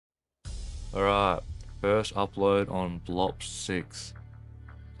Alright, first upload on Blop 6.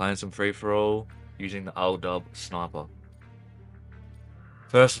 Playing some free-for-all using the L-Dub sniper.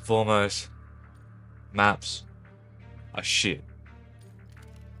 First and foremost, maps are shit.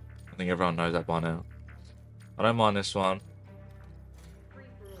 I think everyone knows that by now. I don't mind this one.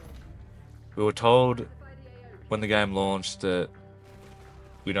 We were told when the game launched that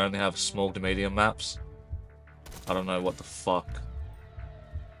we'd only have small to medium maps. I don't know what the fuck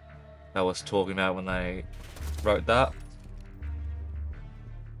that was talking about when they wrote that.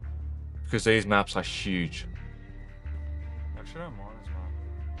 Because these maps are huge. Actually, I don't mind this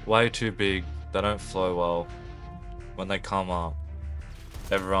map. Way too big, they don't flow well. When they come up,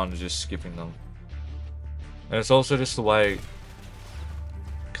 everyone is just skipping them. And it's also just the way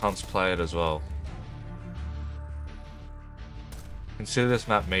cunts play it as well. Consider this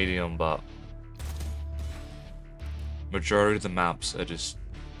map medium, but majority of the maps are just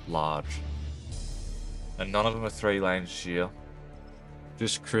large. And none of them are 3 lanes sheer.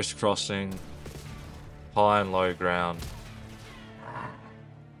 Just crisscrossing high and low ground.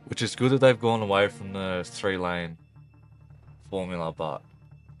 Which is good that they've gone away from the 3-lane formula, but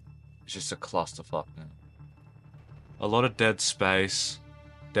it's just a clusterfuck now. A lot of dead space,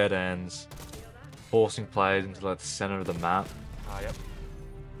 dead ends, forcing players into like the center of the map. Yep.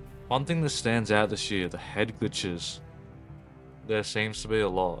 One thing that stands out this year, the head glitches. There seems to be a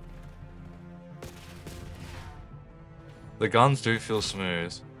lot. The guns do feel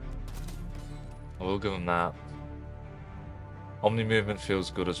smooth. I will give them that. Omni movement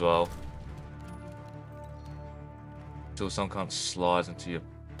feels good as well. Until some cunt slides into your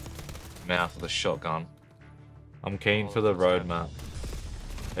mouth with a shotgun. I'm keen for the roadmap.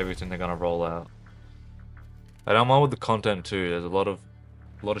 Everything they're gonna roll out. I don't mind with the content too. There's a lot of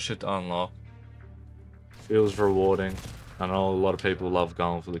shit to unlock. Feels rewarding. I know a lot of people love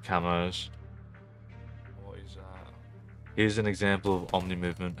going for the camos. What is that? Here's an example of Omni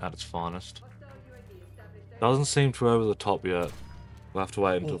movement at its finest. Doesn't seem too over the top yet. We'll have to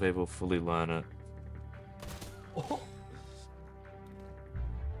wait until people fully learn it.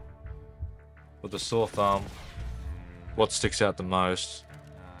 With the sore thumb, what sticks out the most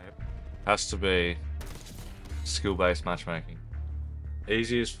Yep. has to be skill-based matchmaking.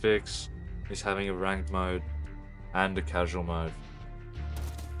 Easiest fix is having a ranked mode and a casual mode.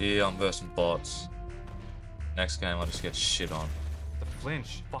 Here I'm versing bots. Next game I just get shit on. The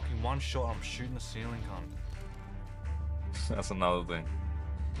flinch. Fucking one shot, I'm shooting the ceiling, cunt. That's another thing.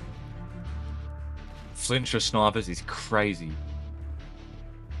 Flinch for snipers is crazy.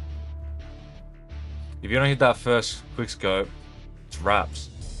 If you don't hit that first quick scope, it's wraps.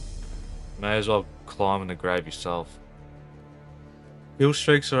 May as well climb in the grave yourself. Kill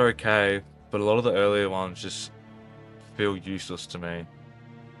streaks are okay, but a lot of the earlier ones just feel useless to me.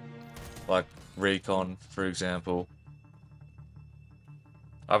 Like Recon, for example.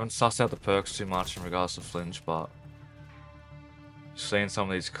 I haven't sussed out the perks too much in regards to Flinch, but seeing some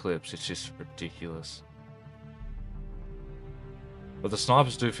of these clips, it's just ridiculous. But the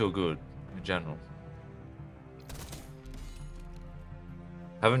snipers do feel good, in general.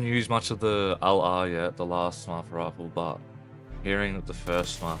 Haven't used much of the LR yet, the last sniper rifle, but hearing that the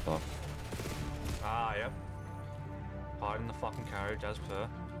first sniper. Yep. Hiding the fucking carriage as per.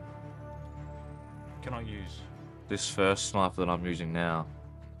 Cannot use. This first sniper that I'm using now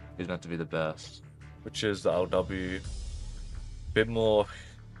is meant to be the best, which is the LW. Bit more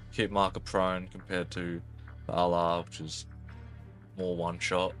hit marker prone compared to the LR, which is more one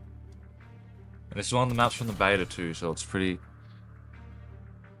shot. And this is one of the maps from the beta too, so it's pretty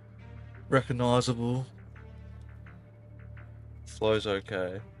recognizable. Flow's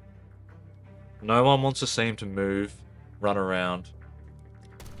okay. No one wants to seem to move, run around.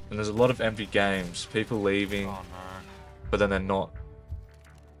 And there's a lot of empty games, people leaving, Oh no. but then they're not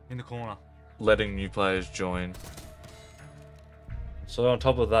In the corner. letting new players join. So on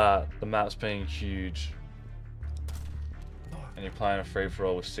top of that, the map's being huge, and you're playing a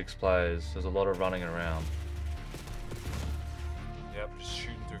free-for-all with 6 players, there's a lot of running around. Yep, just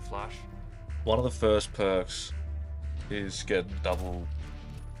shooting through flash. One of the first perks is getting double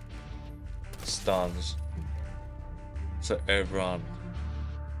stuns, so everyone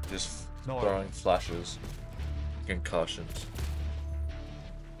just No. throwing flashes, concussions.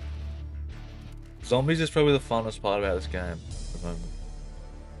 Zombies is probably the funnest part about this game at the moment.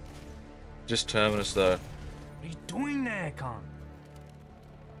 Just Terminus though. What are you doing there, cunt?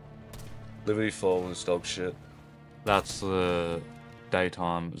 Liberty Falls is dog shit. That's the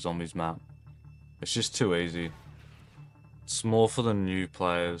daytime zombies map. It's just too easy. It's more for the new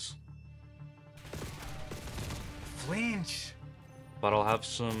players. Flinch. But I'll have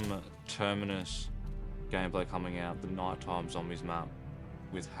some Terminus gameplay coming out, the nighttime zombies map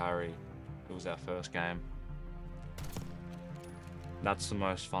with Harry. It was our first game. That's the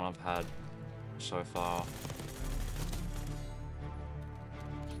most fun I've had so far.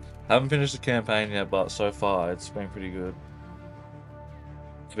 Haven't finished the campaign yet, but so far it's been pretty good.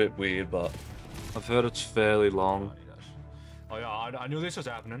 It's a bit weird, but I've heard it's fairly long. Oh yeah, I knew this was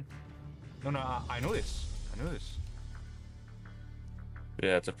happening. No, I knew this. I knew this.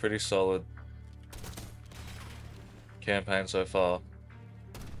 Yeah, it's a pretty solid campaign so far.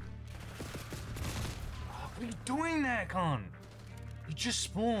 What are you doing there, Con? You just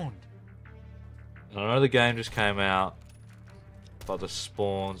spawned. I know the game just came out, but the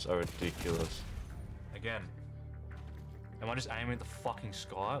spawns are ridiculous. Again. Am I just aiming at the fucking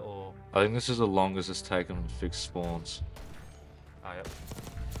sky, or...? I think this is the longest it's taken to fix spawns. Ah, yep.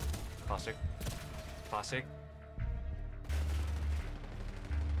 Classic. Classic.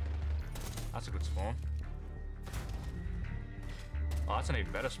 That's a good spawn. Oh, that's an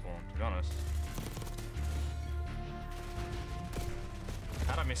even better spawn, to be honest.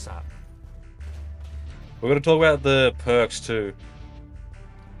 How'd I miss that? We're gonna talk about the perks too.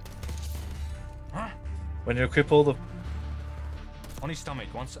 Huh? When you equip all the On his stomach,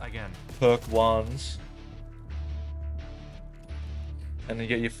 once again. perk 1s, and you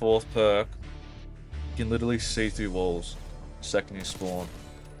get your 4th perk, you can literally see through walls the second you spawn.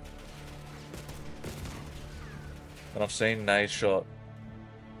 And I've seen Nadeshot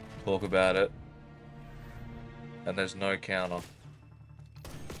talk about it, and there's no counter.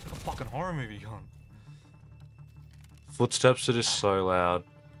 It's like a fucking horror movie, Con. Footsteps are just so loud,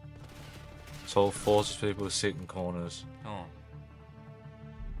 so it forces people to sit in corners Oh.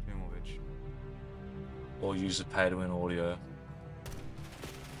 Bitch. or use the pay-to-win audio.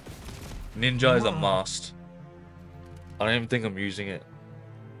 Ninja is a must. I don't even think I'm using it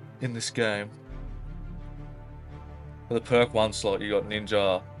in this game. For the perk 1 slot, you got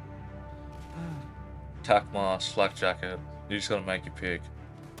Ninja, Tac Mask, Flak Jacket. You just gotta make your pick.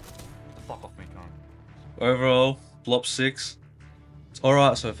 Get the fuck off me, Con. Overall, Blop 6, it's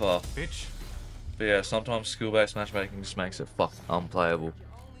alright so far. Bitch. But yeah, sometimes skill-based matchmaking just makes it fucking unplayable.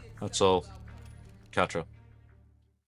 That's all. Catra.